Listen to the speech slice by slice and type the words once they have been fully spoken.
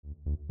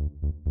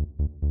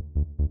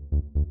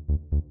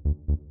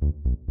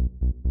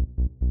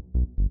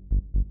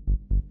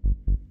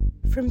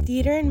From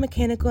theater and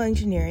mechanical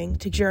engineering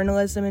to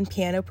journalism and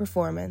piano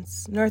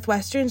performance,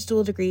 Northwestern's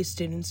dual degree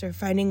students are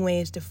finding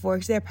ways to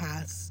forge their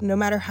paths, no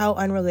matter how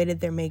unrelated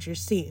their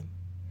majors seem.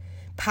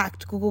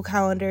 Packed Google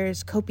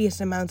Calendars,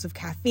 copious amounts of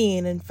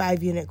caffeine, and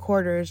 5-unit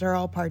quarters are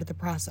all part of the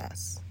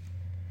process.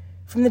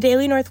 From the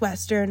Daily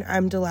Northwestern,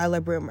 I'm Delilah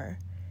Broomer.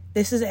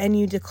 This is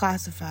NU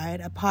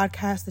Declassified, a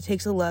podcast that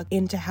takes a look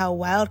into how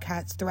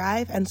Wildcats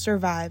thrive and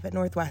survive at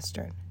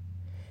Northwestern.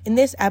 In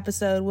this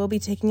episode, we'll be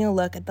taking a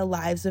look at the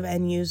lives of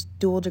NU's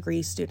dual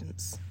degree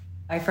students.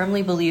 I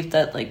firmly believe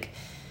that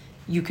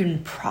you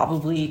can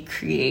probably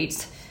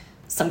create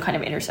some kind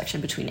of intersection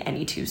between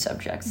any two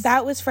subjects.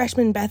 That was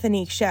freshman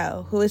Bethany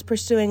Show, who is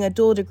pursuing a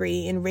dual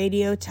degree in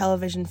radio,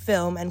 television,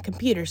 film, and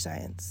computer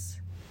science.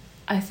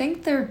 I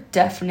think they're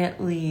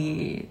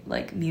definitely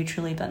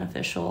mutually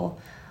beneficial.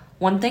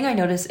 One thing I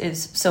noticed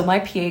is, so my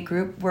PA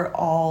group, we're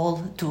all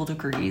dual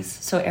degrees.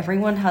 So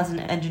everyone has an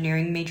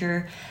engineering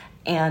major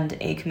and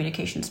a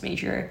communications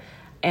major.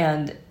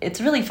 And it's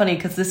really funny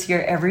because this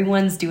year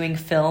everyone's doing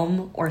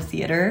film or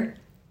theater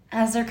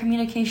as their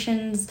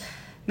communications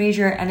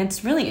major. And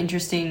it's really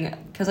interesting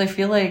because I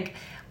feel like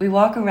we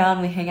walk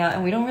around, we hang out,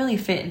 and we don't really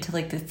fit into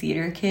the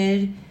theater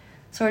kid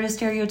sort of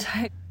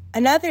stereotype.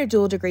 Another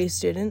dual degree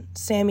student,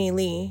 Sammy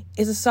Lee,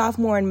 is a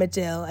sophomore in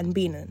Medill and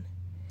Benin.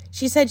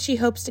 She said she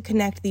hopes to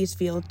connect these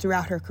fields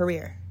throughout her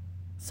career.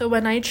 So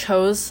when I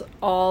chose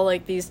all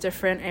these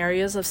different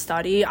areas of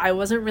study, I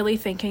wasn't really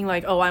thinking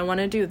I want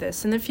to do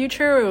this in the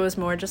future. It was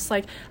more just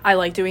I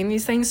like doing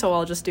these things, so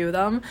I'll just do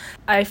them.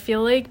 I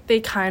feel like they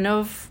kind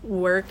of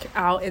work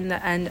out in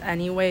the end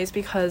anyways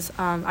because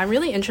I'm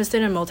really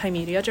interested in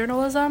multimedia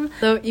journalism.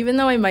 So even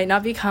though I might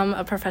not become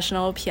a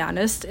professional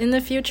pianist in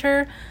the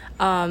future,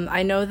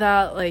 I know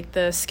that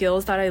the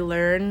skills that I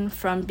learn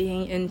from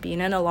being in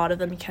Benin, a lot of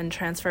them can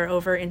transfer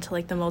over into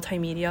the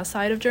multimedia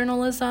side of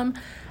journalism.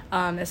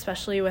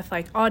 Especially with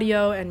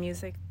audio and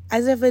music.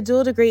 As if a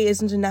dual degree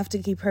isn't enough to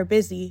keep her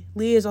busy,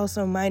 Lee is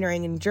also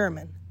minoring in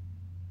German.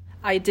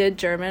 I did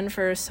German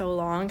for so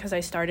long because I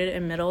started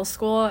in middle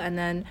school, and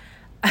then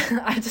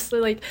I just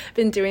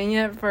been doing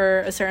it for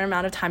a certain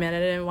amount of time and I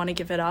didn't want to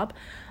give it up.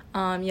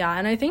 And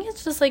I think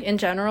it's just in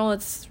general,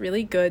 it's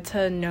really good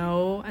to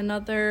know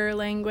another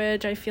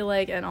language, I feel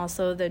and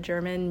also the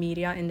German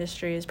media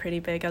industry is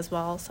pretty big as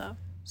well, so.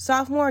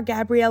 Sophomore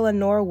Gabriella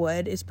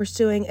Norwood is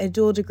pursuing a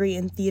dual degree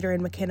in theater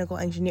and mechanical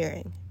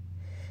engineering.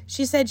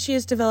 She said she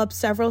has developed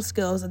several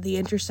skills at the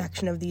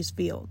intersection of these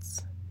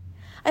fields.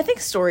 I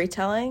think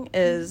storytelling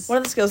is one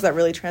of the skills that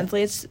really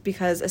translates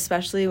because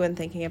especially when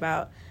thinking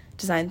about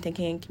design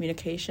thinking and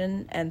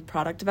communication and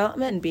product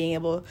development and being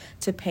able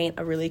to paint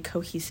a really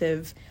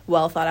cohesive,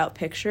 well thought out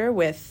picture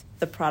with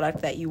the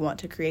product that you want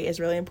to create is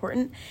really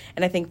important.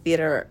 And I think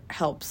theater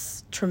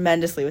helps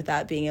tremendously with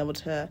that, being able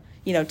to,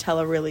 tell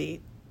a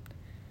really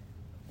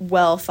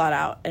well thought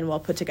out and well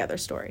put together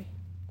story.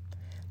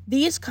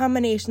 These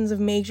combinations of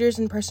majors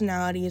and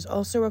personalities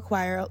also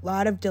require a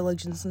lot of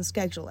diligence and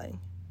scheduling.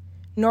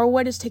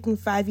 Norwood is taking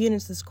 5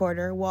 units this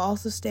quarter while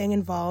also staying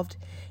involved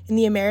in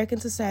the American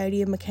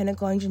Society of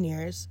Mechanical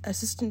Engineers,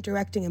 assistant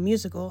directing a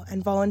musical,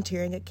 and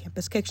volunteering at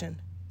Campus Kitchen.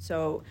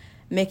 So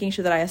making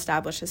sure that I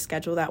establish a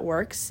schedule that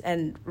works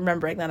and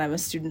remembering that I'm a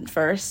student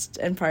first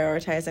and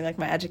prioritizing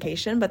my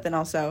education, but then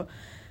also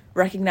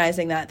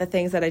recognizing that the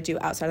things that I do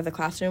outside of the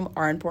classroom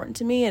are important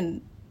to me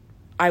and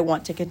I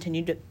want to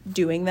continue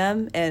doing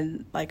them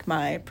in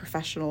my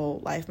professional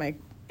life,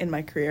 in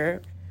my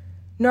career.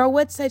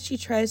 Norwood said she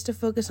tries to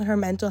focus on her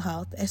mental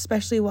health,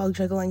 especially while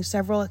juggling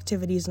several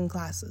activities and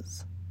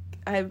classes.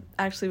 I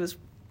actually was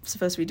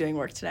supposed to be doing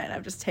work today and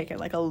I've just taken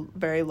a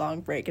very long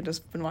break and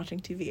just been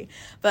watching TV.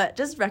 But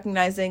just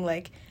recognizing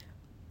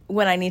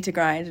when I need to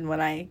grind and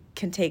when I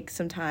can take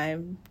some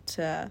time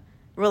to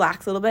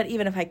relax a little bit,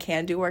 even if I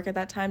can do work at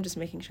that time, just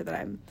making sure that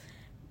I'm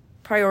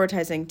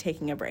prioritizing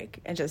taking a break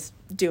and just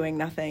doing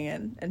nothing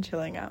and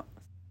chilling out.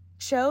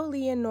 Cho,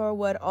 Lee, and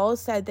Norwood all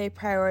said they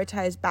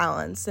prioritize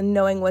balance and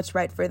knowing what's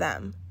right for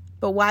them.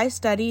 But why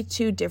study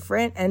two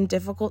different and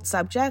difficult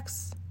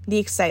subjects? The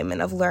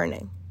excitement of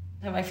learning.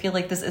 I feel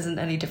this isn't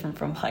any different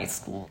from high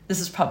school. This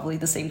is probably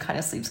the same kind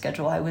of sleep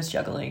schedule I was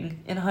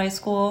juggling in high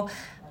school,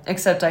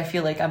 except I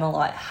feel I'm a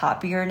lot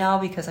happier now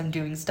because I'm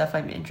doing stuff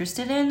I'm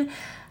interested in.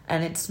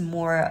 And it's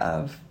more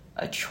of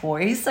a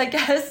choice, I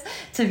guess,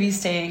 to be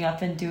staying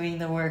up and doing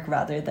the work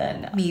rather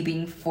than me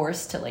being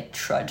forced to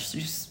trudge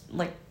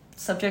through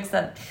subjects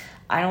that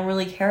I don't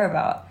really care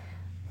about.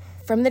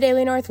 From the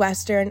Daily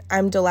Northwestern,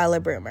 I'm Delilah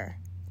Broomer.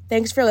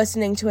 Thanks for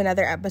listening to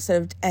another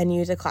episode of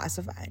NU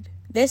Declassified.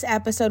 This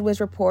episode was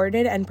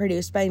reported and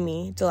produced by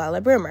me,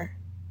 Delilah Broomer.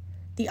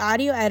 The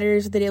audio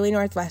editors of the Daily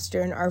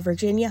Northwestern are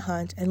Virginia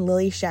Hunt and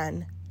Lily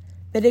Shen.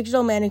 The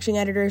digital managing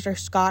editors are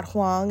Scott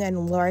Huang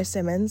and Laura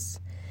Simmons.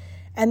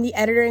 And the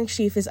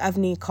editor-in-chief is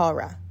Avni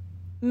Kalra.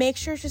 Make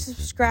sure to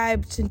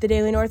subscribe to the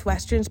Daily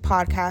Northwestern's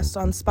podcast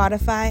on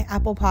Spotify,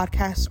 Apple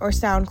Podcasts, or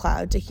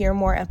SoundCloud to hear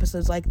more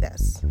episodes like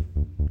this.